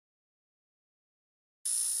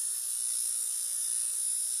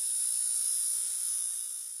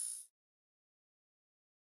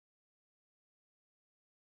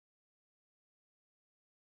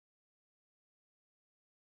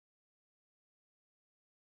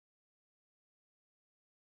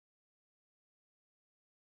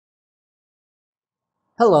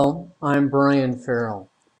Hello, I'm Brian Ferrill,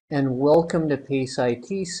 and welcome to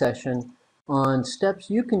PaceIT session on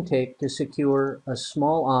steps you can take to secure a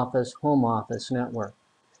small office home office network.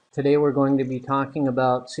 Today we're going to be talking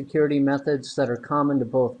about security methods that are common to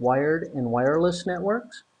both wired and wireless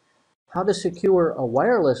networks, how to secure a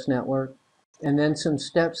wireless network, and then some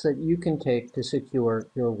steps that you can take to secure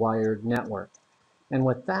your wired network. And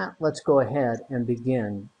with that, let's go ahead and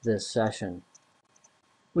begin this session.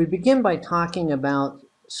 We begin by talking about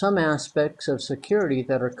some aspects of security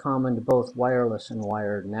that are common to both wireless and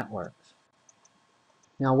wired networks.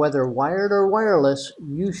 Now, whether wired or wireless,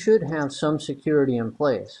 you should have some security in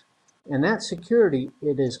place. And that security,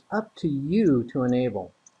 it is up to you to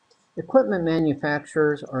enable. Equipment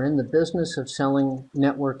manufacturers are in the business of selling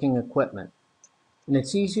networking equipment. And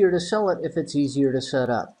it's easier to sell it if it's easier to set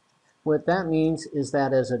up. What that means is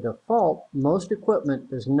that as a default, most equipment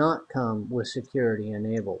does not come with security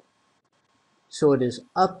enabled. So it is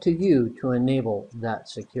up to you to enable that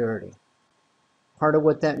security. Part of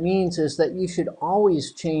what that means is that you should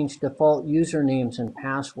always change default usernames and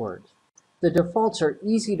passwords. The defaults are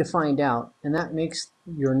easy to find out, and that makes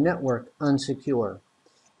your network unsecure.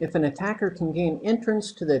 If an attacker can gain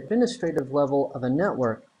entrance to the administrative level of a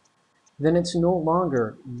network, then it's no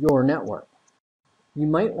longer your network. You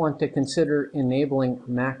might want to consider enabling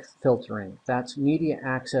MAC filtering. That's media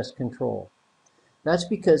access control. That's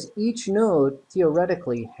because each node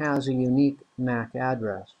theoretically has a unique MAC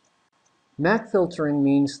address. MAC filtering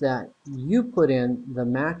means that you put in the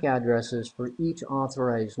MAC addresses for each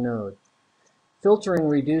authorized node. Filtering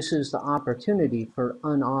reduces the opportunity for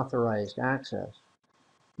unauthorized access.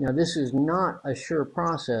 Now, this is not a sure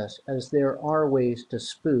process, as there are ways to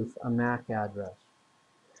spoof a MAC address.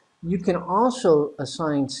 You can also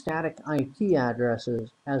assign static IP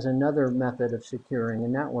addresses as another method of securing a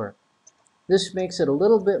network. This makes it a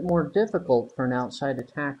little bit more difficult for an outside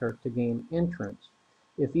attacker to gain entrance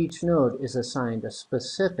if each node is assigned a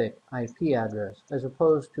specific IP address as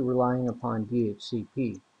opposed to relying upon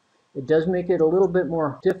DHCP. It does make it a little bit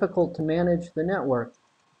more difficult to manage the network,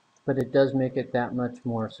 but it does make it that much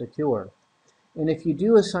more secure. And if you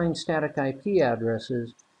do assign static IP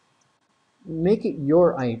addresses, make it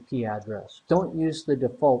your IP address. Don't use the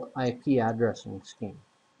default IP addressing scheme.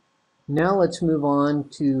 Now let's move on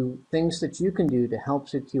to things that you can do to help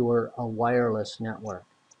secure a wireless network.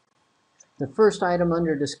 The first item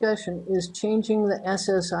under discussion is changing the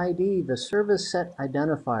SSID, the Service Set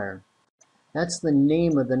Identifier. That's the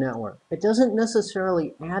name of the network. It doesn't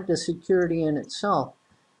necessarily add to security in itself,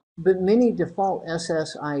 but many default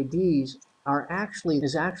SSIDs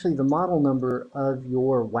is actually the model number of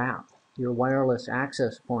your WAP, your wireless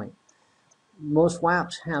access point. Most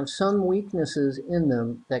WAPs have some weaknesses in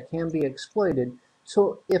them that can be exploited,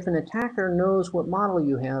 so if an attacker knows what model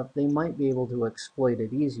you have, they might be able to exploit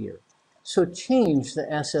it easier. So change the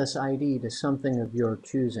SSID to something of your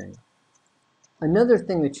choosing. Another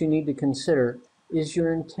thing that you need to consider is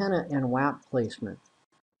your antenna and WAP placement.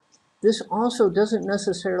 This also doesn't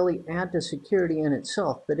necessarily add to security in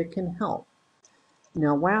itself, but it can help.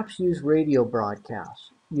 Now, WAPs use radio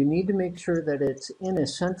broadcasts. You need to make sure that it's in a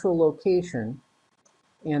central location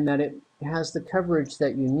and that it has the coverage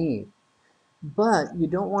that you need. But you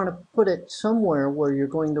don't want to put it somewhere where you're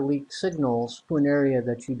going to leak signals to an area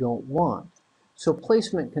that you don't want. So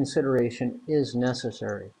placement consideration is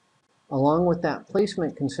necessary. Along with that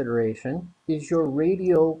placement consideration is your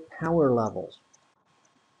radio power levels.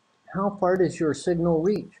 How far does your signal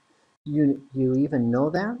reach? Do you even know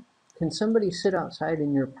that? Can somebody sit outside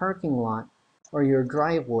in your parking lot or your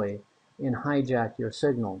driveway and hijack your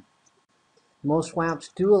signal? Most WAPs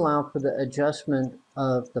do allow for the adjustment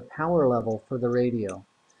of the power level for the radio.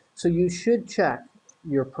 So you should check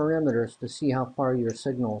your perimeters to see how far your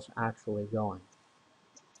signal's actually going.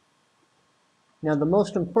 Now, the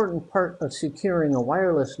most important part of securing a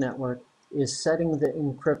wireless network is setting the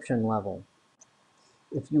encryption level.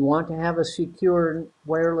 If you want to have a secure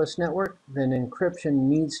wireless network, then encryption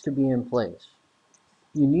needs to be in place.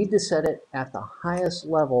 You need to set it at the highest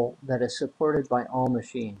level that is supported by all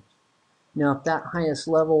machines. Now, if that highest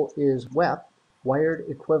level is WEP, Wired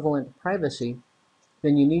Equivalent Privacy,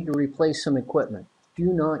 then you need to replace some equipment. Do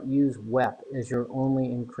not use WEP as your only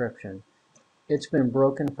encryption. It's been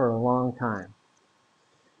broken for a long time.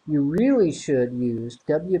 You really should use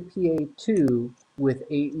WPA2 with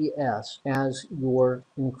AES as your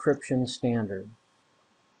encryption standard.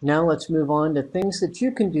 Now let's move on to things that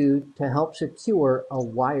you can do to help secure a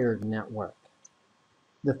wired network.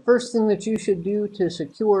 The first thing that you should do to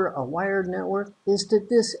secure a wired network is to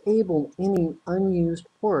disable any unused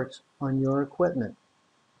ports on your equipment.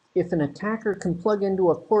 If an attacker can plug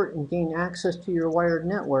into a port and gain access to your wired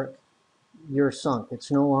network, you're sunk.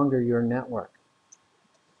 It's no longer your network.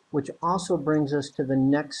 Which also brings us to the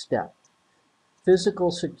next step,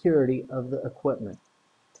 physical security of the equipment.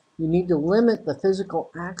 You need to limit the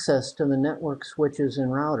physical access to the network switches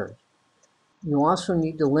and routers. You also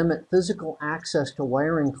need to limit physical access to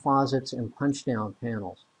wiring closets and punch-down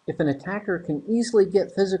panels. If an attacker can easily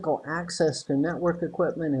get physical access to network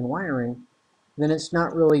equipment and wiring, then it's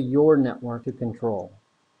not really your network to control.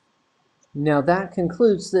 Now that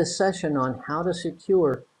concludes this session on how to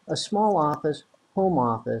secure a small office, home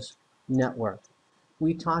office network.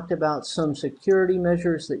 We talked about some security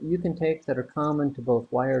measures that you can take that are common to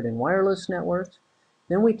both wired and wireless networks.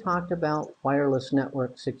 Then we talked about wireless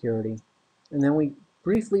network security. And then we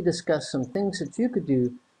briefly discussed some things that you could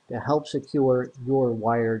do to help secure your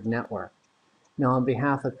wired network. Now, on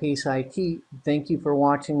behalf of PaceIT, thank you for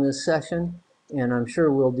watching this session, and I'm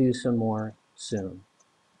sure we'll do some more soon.